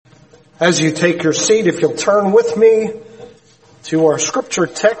As you take your seat, if you'll turn with me to our scripture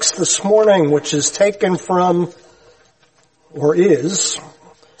text this morning, which is taken from, or is,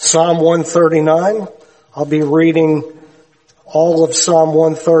 Psalm 139. I'll be reading all of Psalm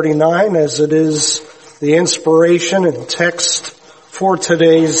 139 as it is the inspiration and text for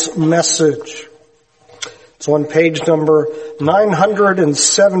today's message. It's on page number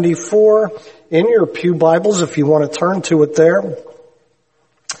 974 in your pew Bibles if you want to turn to it there.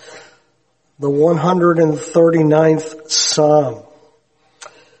 The 139th Psalm.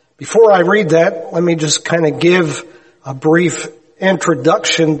 Before I read that, let me just kind of give a brief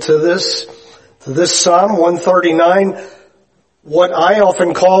introduction to this Psalm 139, what I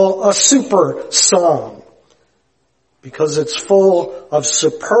often call a super psalm, because it's full of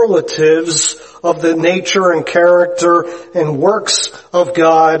superlatives of the nature and character and works of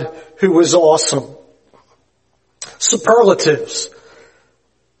God who is awesome. Superlatives.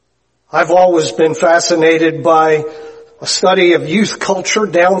 I've always been fascinated by a study of youth culture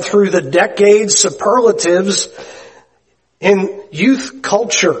down through the decades. Superlatives in youth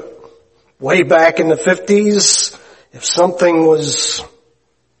culture. Way back in the 50s, if something was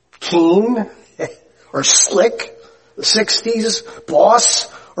keen or slick, the 60s, boss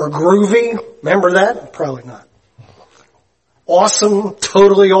or groovy. Remember that? Probably not. Awesome,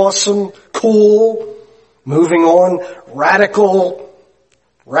 totally awesome, cool, moving on,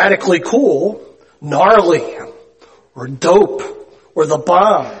 radically cool, gnarly, or dope, or the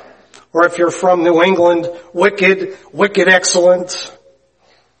bomb, or if you're from New England, wicked excellent.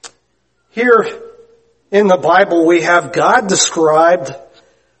 Here in the Bible we have God described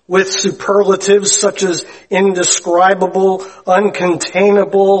with superlatives such as indescribable,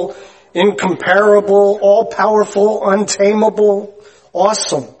 uncontainable, incomparable, all-powerful, untamable,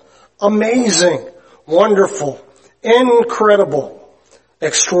 awesome, amazing, wonderful, incredible,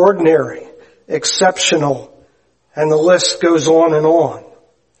 extraordinary, exceptional, and the list goes on and on.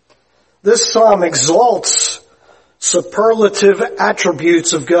 This psalm exalts superlative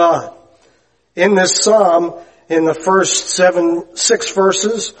attributes of God. In this psalm, in the first 6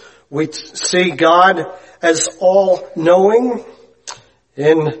 verses, we see God as all-knowing.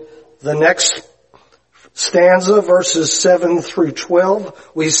 In the next stanza, verses 7 through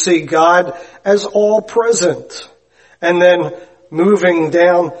 12, we see God as all-present. And then moving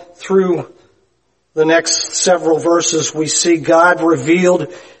down through the next several verses, we see God revealed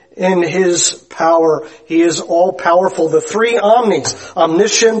in His power. He is all-powerful. The three omnis,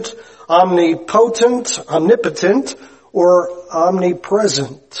 omniscient, omnipotent, omnipotent, or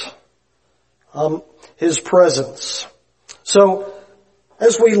omnipresent. His presence. So,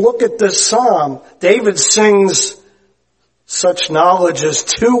 as we look at this psalm, David sings such knowledge is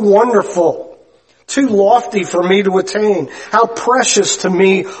too wonderful, too lofty for me to attain. How precious to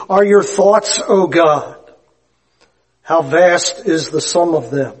me are your thoughts, O God. How vast is the sum of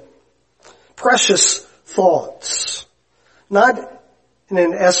them. Precious thoughts. Not in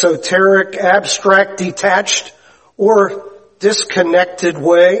an esoteric, abstract, detached, or disconnected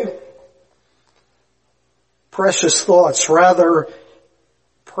way. Precious thoughts, rather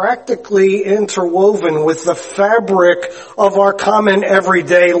practically interwoven with the fabric of our common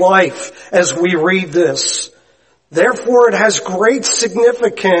everyday life as we read this. Therefore, it has great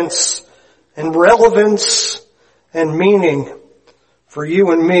significance and relevance and meaning for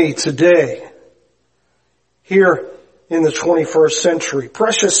you and me today, here in the 21st century.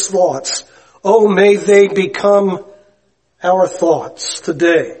 Precious thoughts. Oh, may they become our thoughts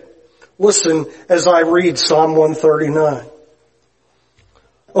today. Listen as I read Psalm 139.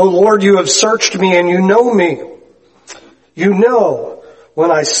 O Lord, you have searched me and you know me. You know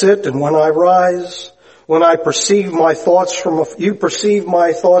when I sit and when I rise, when I perceive my thoughts you perceive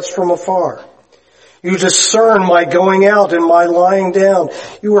my thoughts from afar. You discern my going out and my lying down.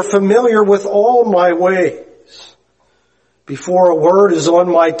 You are familiar with all my ways. Before a word is on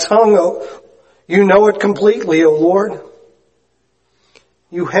my tongue, you know it completely, O Lord.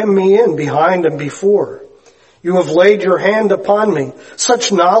 You hem me in behind and before. You have laid your hand upon me.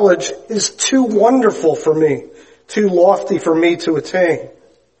 Such knowledge is too wonderful for me, too lofty for me to attain.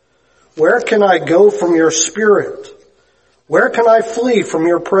 Where can I go from your spirit? Where can I flee from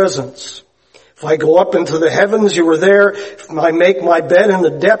your presence? If I go up into the heavens, you are there. If I make my bed in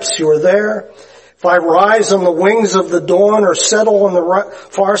the depths, you are there. If I rise on the wings of the dawn or settle on the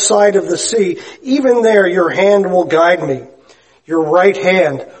far side of the sea, even there your hand will guide me. Your right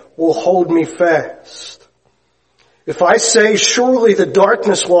hand will hold me fast. If I say, surely the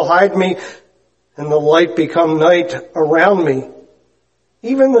darkness will hide me and the light become night around me,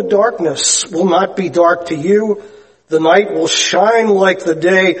 even the darkness will not be dark to you. The night will shine like the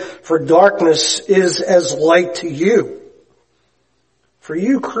day, for darkness is as light to you. For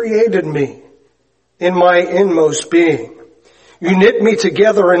you created me in my inmost being. You knit me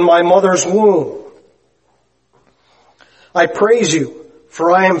together in my mother's womb. I praise you,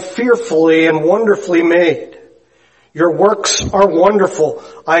 for I am fearfully and wonderfully made. Your works are wonderful.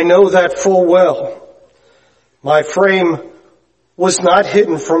 I know that full well. My frame was not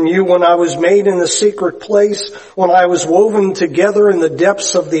hidden from you when I was made in the secret place, when I was woven together in the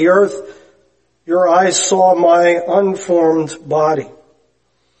depths of the earth. Your eyes saw my unformed body.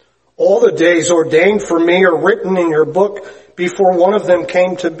 All the days ordained for me are written in your book before one of them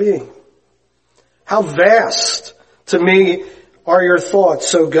came to be. How vast to me are your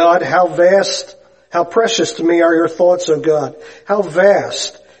thoughts, O God. How precious to me are your thoughts, O God. How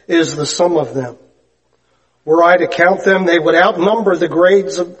vast is the sum of them. Were I to count them, they would outnumber the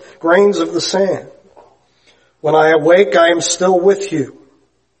grains of the sand. When I awake, I am still with you.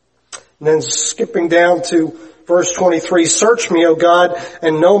 And then skipping down to verse 23, search me, O God,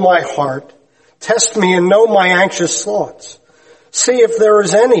 and know my heart. Test me and know my anxious thoughts. See if there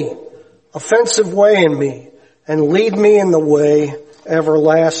is any offensive way in me, and lead me in the way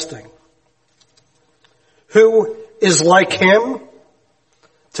everlasting. Who is like him?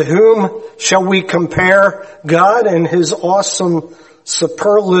 To whom shall we compare God and his awesome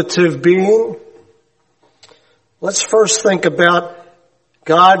superlative being? Let's first think about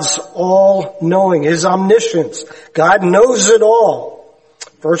God's all-knowing, his omniscience. God knows it all.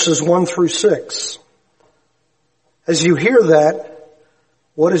 Verses 1 through 6. As you hear that,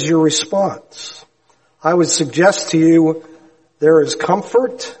 what is your response? I would suggest to you there is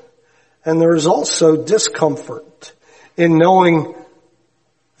comfort and there is also discomfort in knowing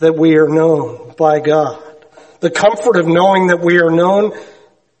that we are known by God. The comfort of knowing that we are known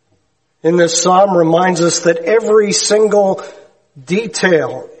in this psalm reminds us that every single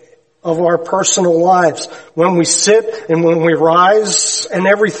detail of our personal lives, when we sit and when we rise and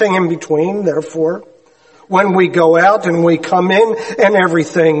everything in between, therefore, when we go out and we come in and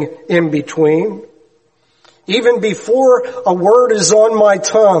everything in between, even before a word is on my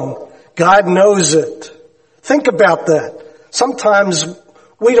tongue, God knows it. Think about that. Sometimes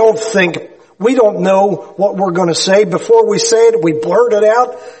we don't know what we're going to say. Before we say it, we blurt it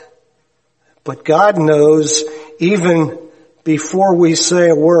out. But God knows even before we say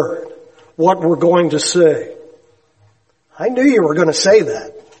a word what we're going to say. I knew you were going to say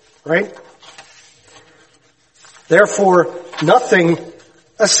that, right? Therefore, nothing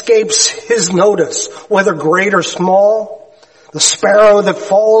escapes his notice, whether great or small. The sparrow that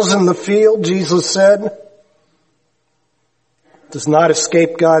falls in the field, Jesus said, does not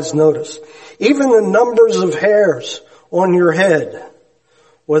escape God's notice. Even the numbers of hairs on your head,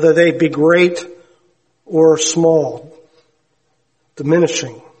 whether they be great or small,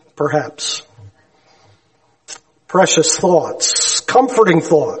 diminishing perhaps. Precious thoughts, comforting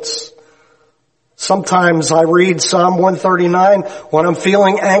thoughts. Sometimes I read Psalm 139 when I'm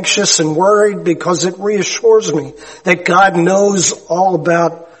feeling anxious and worried because it reassures me that God knows all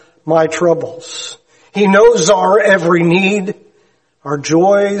about my troubles. He knows our every need, our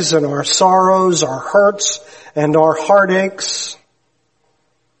joys and our sorrows, our hurts and our heartaches.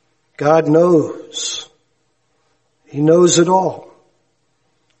 God knows. He knows it all.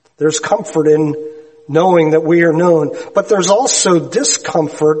 There's comfort in knowing that we are known, but there's also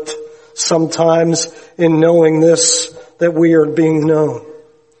discomfort sometimes in knowing this, that we are being known.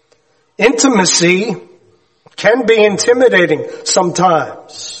 Intimacy can be intimidating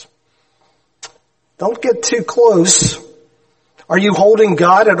sometimes. Don't get too close. Are you holding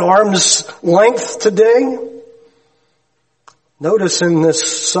God at arm's length today? Notice in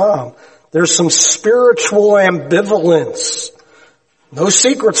this psalm, there's some spiritual ambivalence. No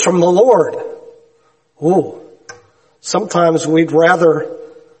secrets from the Lord. Ooh, sometimes we'd rather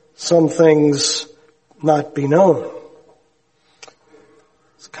some things not be known.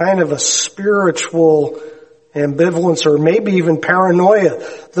 It's kind of a spiritual ambivalence or maybe even paranoia.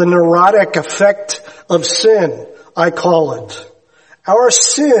 The neurotic effect of sin, I call it. Our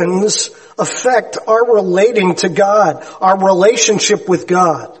sins affect our relating to God, our relationship with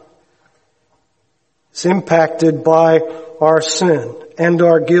God. It's impacted by our sin and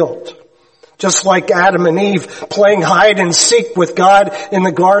our guilt. Just like Adam and Eve playing hide and seek with God in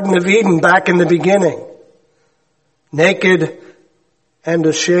the Garden of Eden back in the beginning. Naked and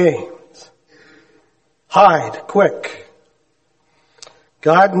ashamed. Hide, quick.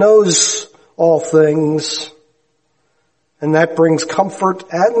 God knows all things, and that brings comfort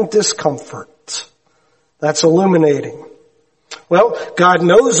and discomfort. That's illuminating. Well, God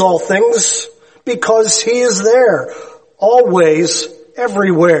knows all things, because He is there, always,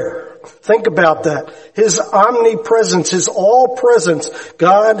 everywhere. Think about that. His omnipresence, His all-presence.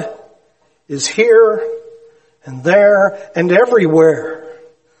 God is here and there and everywhere,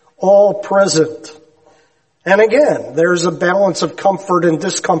 all present. And again, there's a balance of comfort and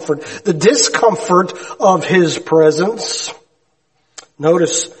discomfort. The discomfort of His presence.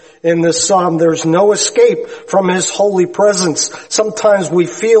 Notice in this psalm, there's no escape from His holy presence. Sometimes we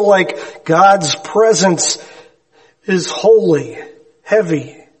feel like God's presence is holy,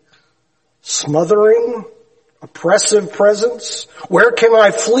 heavy, smothering, oppressive presence. Where can I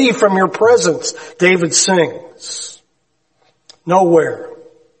flee from your presence? David sings. Nowhere.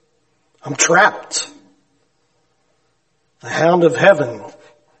 I'm trapped. The Hound of Heaven,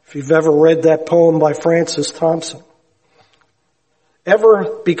 if you've ever read that poem by Francis Thompson.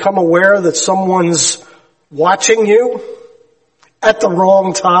 Ever become aware that someone's watching you at the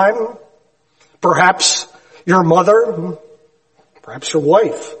wrong time? Perhaps your mother, perhaps your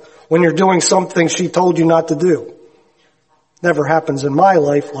wife, when you're doing something she told you not to do. Never happens in my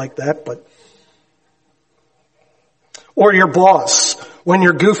life like that, but. Or your boss, when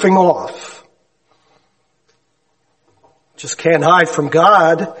you're goofing off. Just can't hide from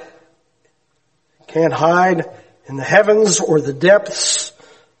God. Can't hide in the heavens or the depths,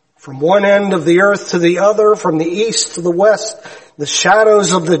 from one end of the earth to the other, from the east to the west, the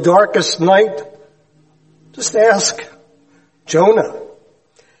shadows of the darkest night. Just ask Jonah.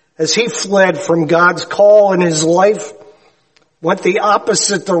 As he fled from God's call in his life, went the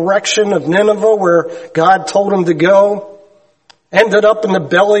opposite direction of Nineveh where God told him to go, ended up in the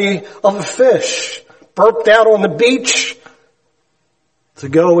belly of a fish, burped out on the beach to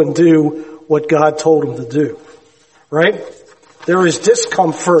go and do what God told him to do. Right? There is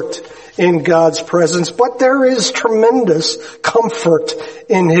discomfort in God's presence, but there is tremendous comfort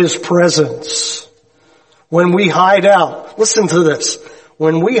in His presence. When we hide out, listen to this.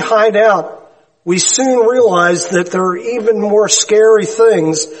 When we hide out, we soon realize that there are even more scary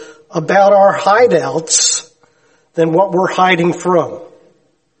things about our hideouts than what we're hiding from.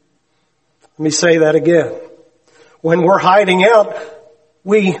 Let me say that again. When we're hiding out,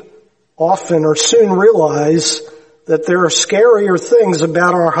 we often or soon realize that there are scarier things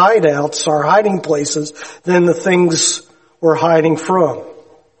about our hideouts, our hiding places, than the things we're hiding from.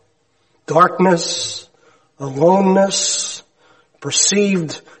 Darkness, aloneness,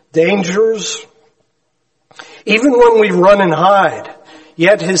 perceived dangers. Even when we run and hide,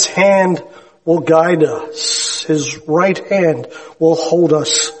 yet His hand will guide us. His right hand will hold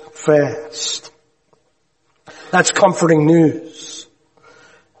us fast. That's comforting news.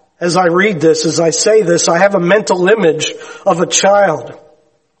 As I read this, as I say this, I have a mental image of a child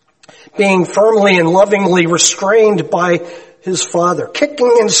being firmly and lovingly restrained by his father,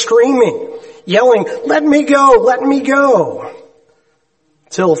 kicking and screaming, yelling, "Let me go, let me go,"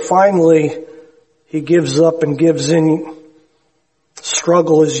 till finally he gives up and gives in.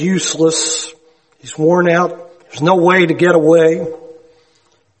 Struggle is useless. He's worn out. There's no way to get away.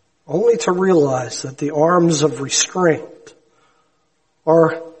 Only to realize that the arms of restraint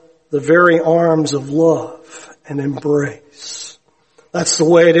are the very arms of love and embrace. That's the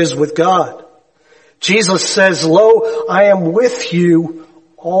way it is with God. Jesus says, "Lo, I am with you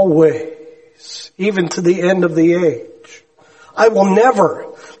always, even to the end of the age. I will never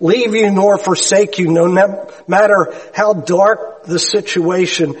leave you nor forsake you, no matter how dark the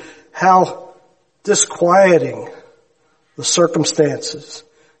situation, how disquieting the circumstances.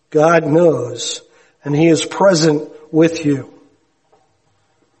 God knows, and He is present with you.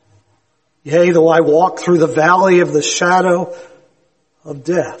 Yea, though I walk through the valley of the shadow of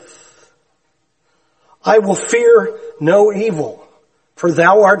death, I will fear no evil, for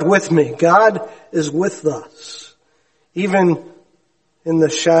Thou art with me." God is with us, even in the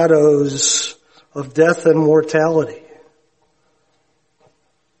shadows of death and mortality.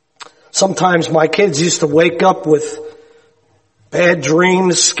 Sometimes my kids used to wake up with bad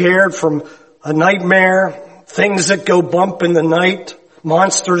dreams, scared from a nightmare, things that go bump in the night,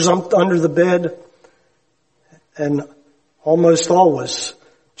 monsters under the bed, and almost always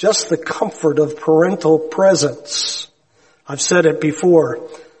just the comfort of parental presence. I've said it before.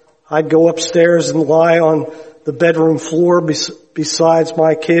 I'd go upstairs and lie on the bedroom floor besides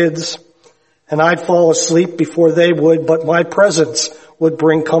my kids, and I'd fall asleep before they would, but my presence would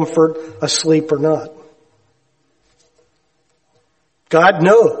bring comfort, asleep or not. God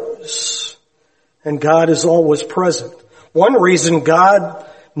knows, and God is always present. One reason God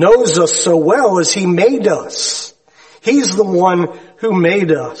knows us so well is He made us. He's the one who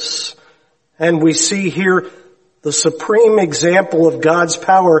made us. And we see here the supreme example of God's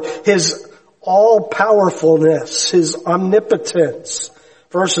power, His all-powerfulness, His omnipotence,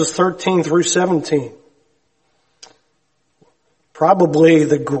 verses 13 through 17. Probably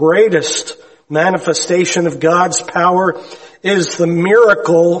the greatest manifestation of God's power is the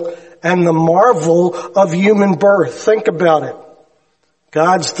miracle and the marvel of human birth. Think about it.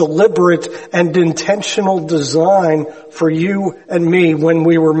 God's deliberate and intentional design for you and me when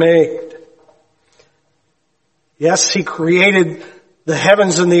we were made. Yes, He created the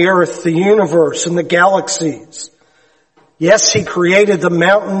heavens and the earth, the universe and the galaxies. Yes, He created the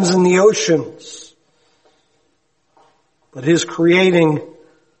mountains and the oceans. But His creating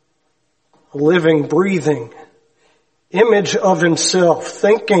a living, breathing image of Himself,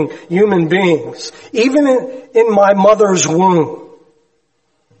 thinking human beings, even in my mother's womb.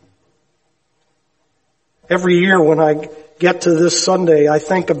 Every year when I get to this Sunday, I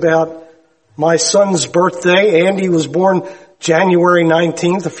think about my son's birthday. Andy was born January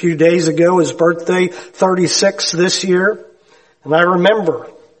 19th, a few days ago, his birthday, 36 this year. And I remember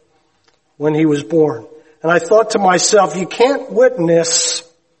when he was born. And I thought to myself, you can't witness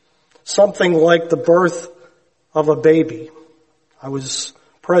something like the birth of a baby. I was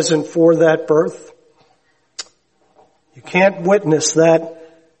present for that birth. You can't witness that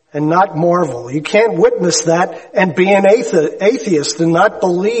and not marvel. You can't witness that and be an atheist and not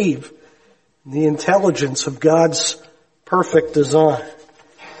believe in the intelligence of God's perfect design.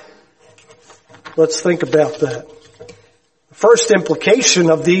 Let's think about that. The first implication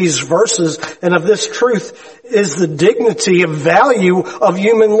of these verses and of this truth is the dignity and value of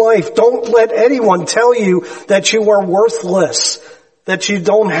human life. Don't let anyone tell you that you are worthless, that you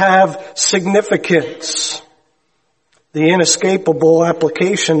don't have significance. The inescapable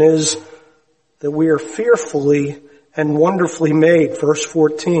application is that we are fearfully and wonderfully made. Verse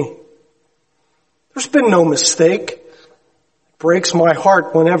 14. There's been no mistake. It breaks my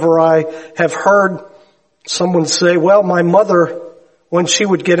heart whenever I have heard someone say, well, my mother, when she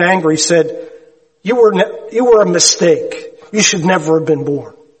would get angry, said, you were a mistake. You should never have been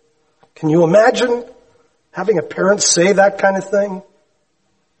born. Can you imagine having a parent say that kind of thing?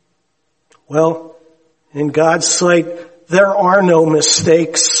 Well, in God's sight, there are no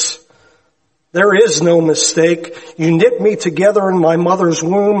mistakes. There is no mistake. You knit me together in my mother's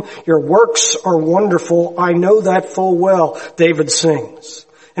womb. Your works are wonderful. I know that full well, David sings.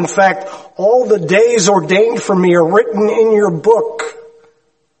 In fact, all the days ordained for me are written in your book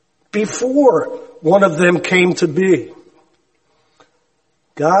before one of them came to be.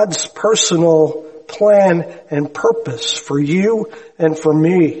 God's personal plan and purpose for you and for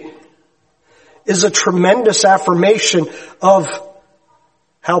me is a tremendous affirmation of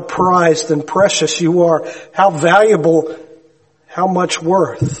how prized and precious you are, how valuable, how much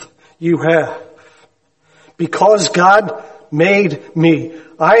worth you have. Because God made me,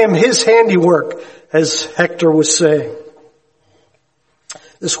 I am His handiwork, as Hector was saying.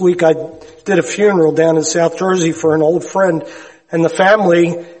 This week I did a funeral down in South Jersey for an old friend, and the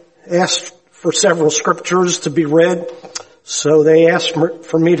family asked for several scriptures to be read. So they asked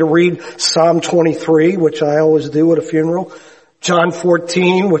for me to read Psalm 23, which I always do at a funeral. John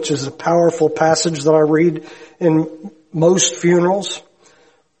 14, which is a powerful passage that I read in most funerals.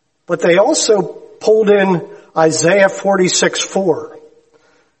 But they also pulled in Isaiah 46:4.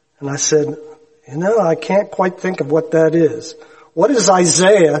 And I said, I can't quite think of what that is. What is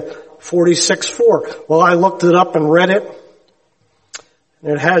Isaiah 46:4? Well, I looked it up and read it.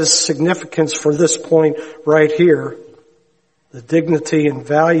 And it has significance for this point right here. The dignity and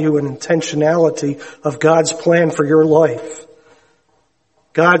value and intentionality of God's plan for your life.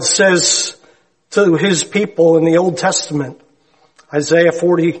 God says to His people in the Old Testament, Isaiah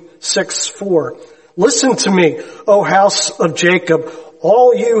 46:4, listen to me, O house of Jacob,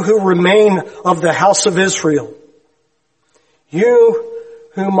 all you who remain of the house of Israel, you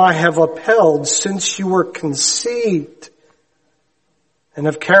whom I have upheld since you were conceived and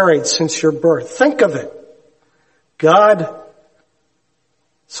have carried since your birth. Think of it. God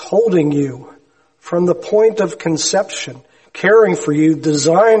is holding you from the point of conception, caring for you,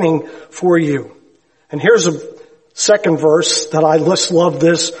 designing for you. And here's a second verse that I just love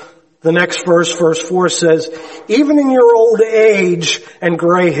this. The next verse, verse 4 says, even in your old age and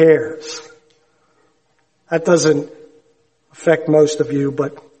gray hairs. That doesn't affect most of you,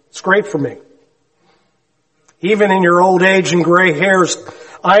 but it's great for me. Even in your old age and gray hairs,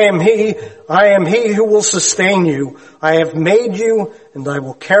 I am he who will sustain you. I have made you and I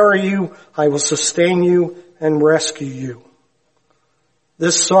will carry you. I will sustain you and rescue you.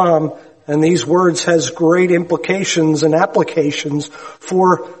 This psalm and these words has great implications and applications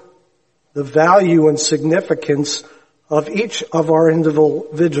for the value and significance of each of our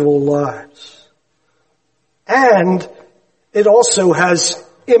individual lives. And it also has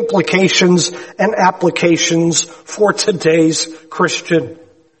implications and applications for today's Christian.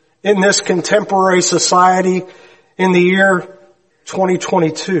 In this contemporary society in the year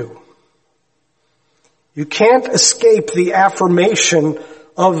 2022. You can't escape the affirmation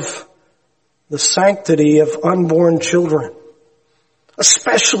of the sanctity of unborn children,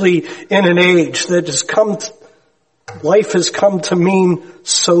 especially in an age that life has come to mean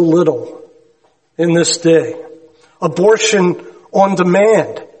so little in this day. Abortion on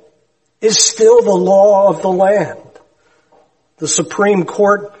demand is still the law of the land. The Supreme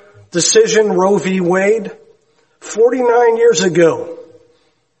Court decision, Roe v. Wade, 49 years ago,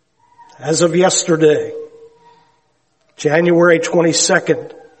 as of yesterday, January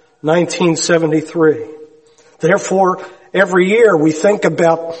 22nd, 1973. Therefore, every year we think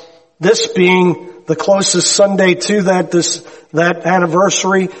about this being the closest Sunday to that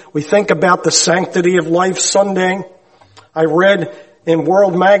anniversary. We think about the Sanctity of Life Sunday. I read in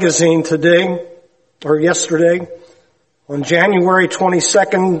World Magazine yesterday, on January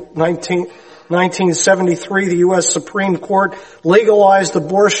 22nd, 1973, the U.S. Supreme Court legalized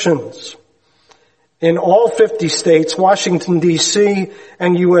abortions in all 50 states, Washington, D.C.,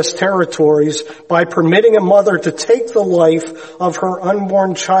 and U.S. territories by permitting a mother to take the life of her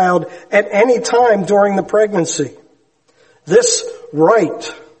unborn child at any time during the pregnancy. This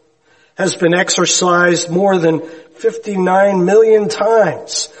right has been exercised more than 59 million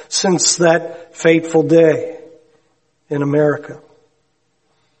times since that fateful day in America.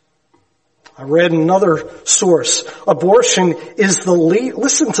 I read another source. Abortion is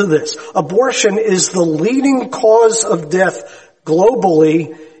listen to this. Abortion is the leading cause of death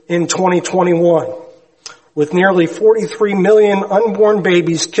globally in 2021, with nearly 43 million unborn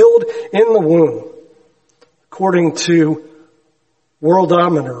babies killed in the womb, according to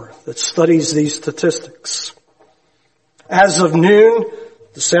Worldometer that studies these statistics. As of noon,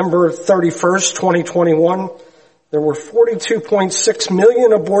 December 31st, 2021, there were 42.6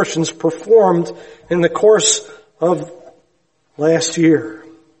 million abortions performed in the course of last year.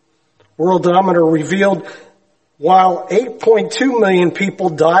 Worldometer revealed while 8.2 million people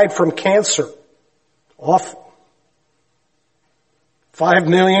died from cancer, awful. 5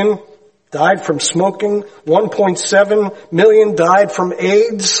 million died from smoking, 1.7 million died from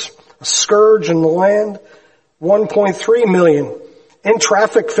AIDS, a scourge in the land, 1.3 million in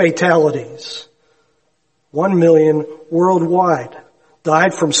traffic fatalities. 1 million worldwide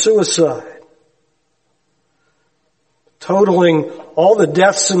died from suicide. Totaling all the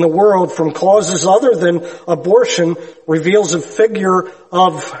deaths in the world from causes other than abortion reveals a figure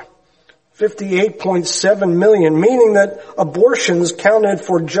of 58.7 million, meaning that abortions counted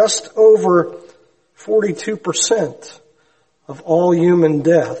for just over 42% of all human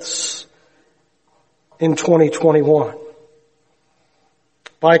deaths in 2021.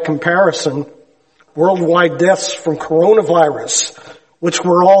 By comparison, worldwide deaths from coronavirus, which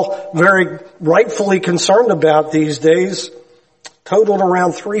we're all very rightfully concerned about these days, totaled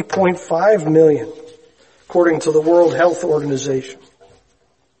around 3.5 million, according to the World Health Organization.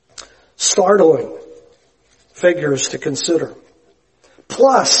 Startling figures to consider.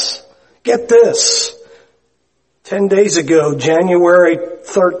 Plus, get this, 10 days ago, January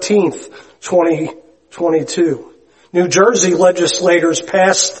 13th, 2022, New Jersey legislators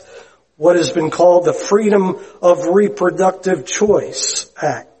passed what has been called the Freedom of Reproductive Choice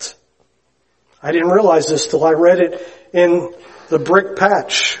Act. I didn't realize this till I read it in the Brick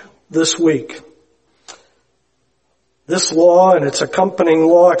Patch this week. This law and its accompanying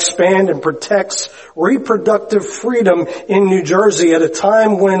law expand and protects reproductive freedom in New Jersey at a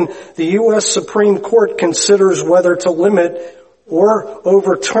time when the U.S. Supreme Court considers whether to limit or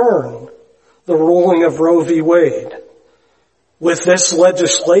overturn the ruling of Roe v. Wade. With this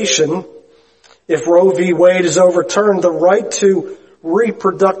legislation, if Roe v. Wade is overturned, the right to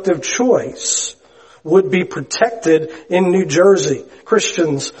reproductive choice would be protected in New Jersey.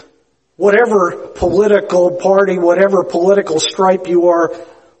 Christians, whatever political party, whatever political stripe you are,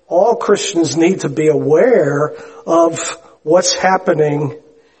 all Christians need to be aware of what's happening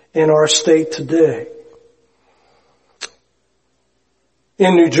in our state today.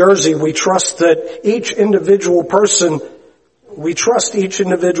 In New Jersey, we trust each individual person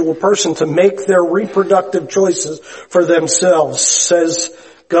to make their reproductive choices for themselves, says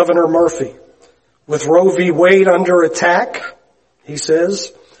Governor Murphy. With Roe v. Wade under attack, he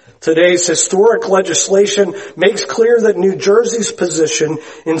says, today's historic legislation makes clear that New Jersey's position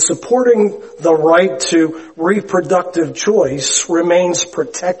in supporting the right to reproductive choice remains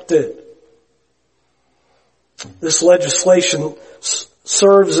protected. This legislation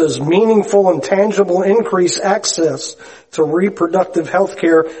serves as meaningful and tangible increased access to reproductive health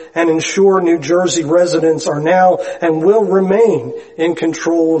care and ensure New Jersey residents are now and will remain in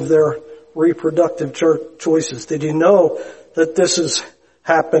control of their reproductive choices. Did you know that this is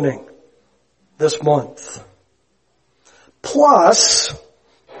happening this month? Plus,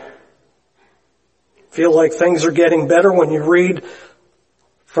 feel like things are getting better when you read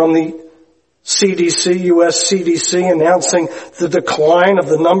from the CDC, U.S. CDC, announcing the decline of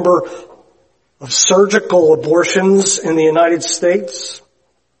the number of surgical abortions in the United States.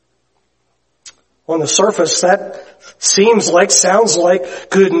 On the surface, that sounds like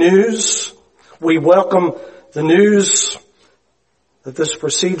good news. We welcome the news that this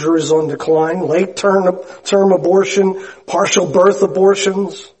procedure is on decline. Late-term abortion, partial birth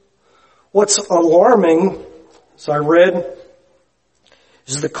abortions. What's alarming, as I read,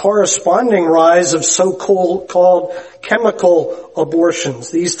 is the corresponding rise of so-called chemical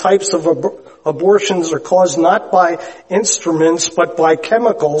abortions. These types of abortions are caused not by instruments, but by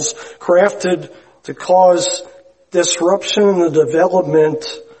chemicals crafted to cause disruption in the development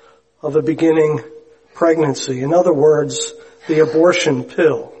of a beginning pregnancy. In other words, the abortion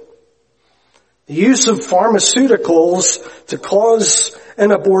pill. The use of pharmaceuticals to cause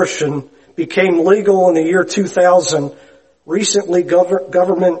an abortion became legal in the year 2000. Recently,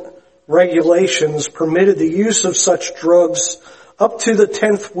 government regulations permitted the use of such drugs up to the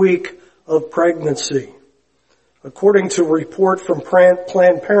 10th week of pregnancy. According to a report from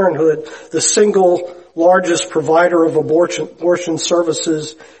Planned Parenthood, the single largest provider of abortion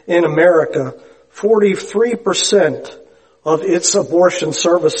services in America, 43% of its abortion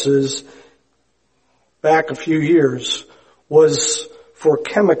services back a few years was for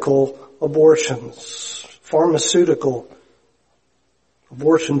chemical abortions, pharmaceutical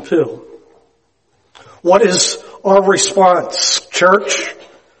abortion pill. What is our response, church?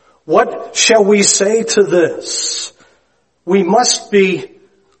 What shall we say to this? We must be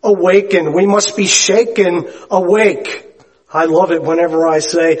awakened. We must be shaken awake. I love it whenever I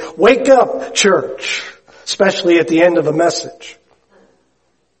say, wake up, church, especially at the end of a message.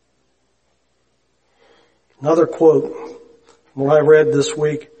 Another quote, what I read this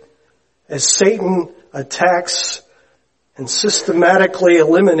week, as Satan attacks and systematically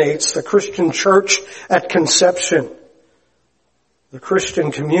eliminates the Christian church at conception, the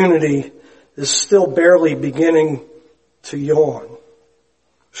Christian community is still barely beginning to yawn.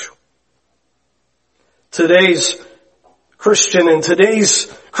 Today's Christian and today's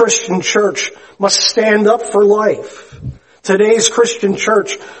Christian church must stand up for life. Today's Christian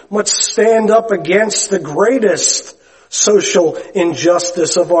church must stand up against the greatest social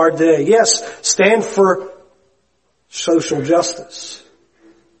injustice of our day. Yes, stand for social justice.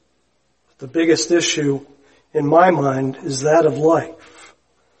 The biggest issue in my mind is that of life.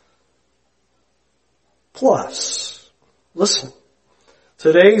 Plus, listen,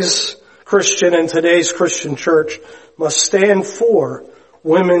 today's Christian and today's Christian church must stand for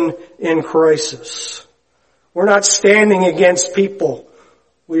women in crisis. We're not standing against people.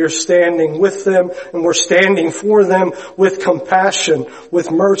 We are standing with them, and we're standing for them with compassion,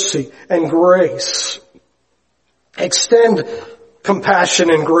 with mercy and grace. Extend compassion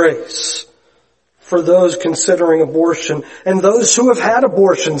and grace for those considering abortion and those who have had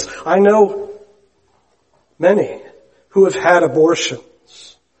abortions. I know many who have had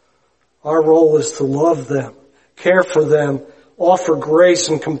abortions. Our role is to love them, care for them, offer grace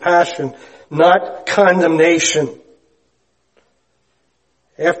and compassion, not condemnation.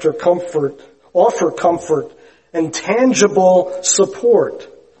 Offer comfort and tangible support,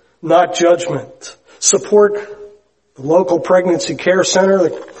 not judgment. Support the local pregnancy care center,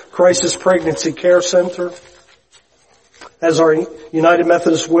 the Crisis Pregnancy Care Center, as our United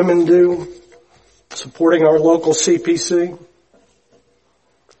Methodist Women do, supporting our local CPC.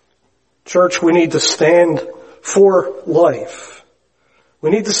 Church, we need to stand for life. We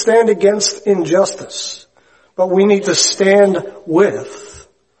need to stand against injustice, but we need to stand with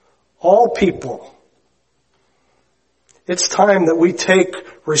all people. It's time that we take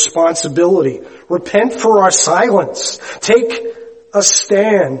responsibility. Repent for our silence. Take a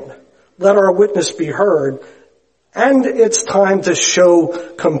stand. Let our witness be heard. And it's time to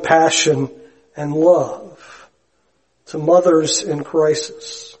show compassion and love to mothers in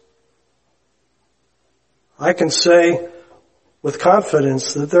crisis. I can say with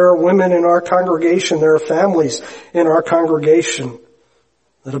confidence that there are women in our congregation, there are families in our congregation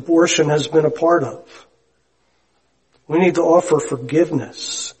that abortion has been a part of. We need to offer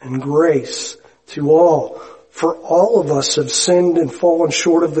forgiveness and grace to all, for all of us have sinned and fallen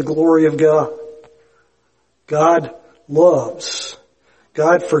short of the glory of God. God loves.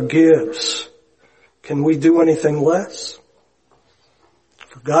 God forgives. Can we do anything less?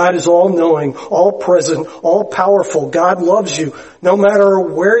 For God is all-knowing, all-present, all-powerful. God loves you no matter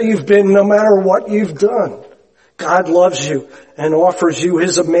where you've been, no matter what you've done. God loves you and offers you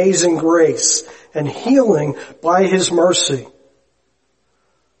His amazing grace and healing by His mercy.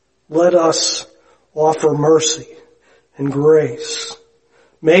 Let us offer mercy and grace.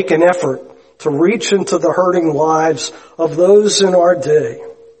 Make an effort to reach into the hurting lives of those in our day.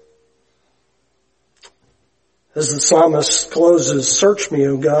 As the psalmist closes, search me,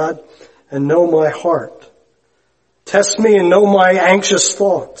 O God, and know my heart. Test me and know my anxious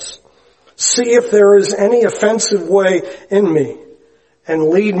thoughts. See if there is any offensive way in me, and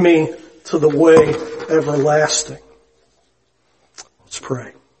lead me to the way everlasting. Let's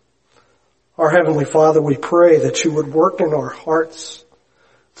pray. Our Heavenly Father, we pray that you would work in our hearts,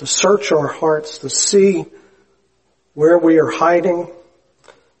 to search our hearts, to see where we are hiding,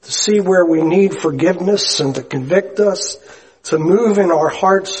 to see where we need forgiveness and to convict us, to move in our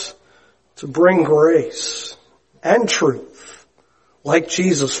hearts, to bring grace and truth, like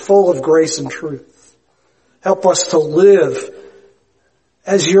Jesus, full of grace and truth. Help us to live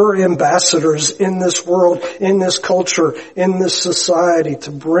as your ambassadors in this world, in this culture, in this society,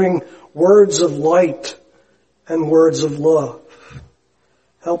 to bring words of light and words of love.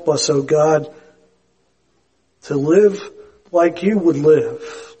 Help us, O God, to live like you would live,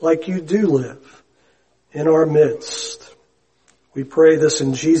 like you do live in our midst. We pray this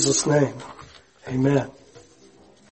in Jesus' name. Amen.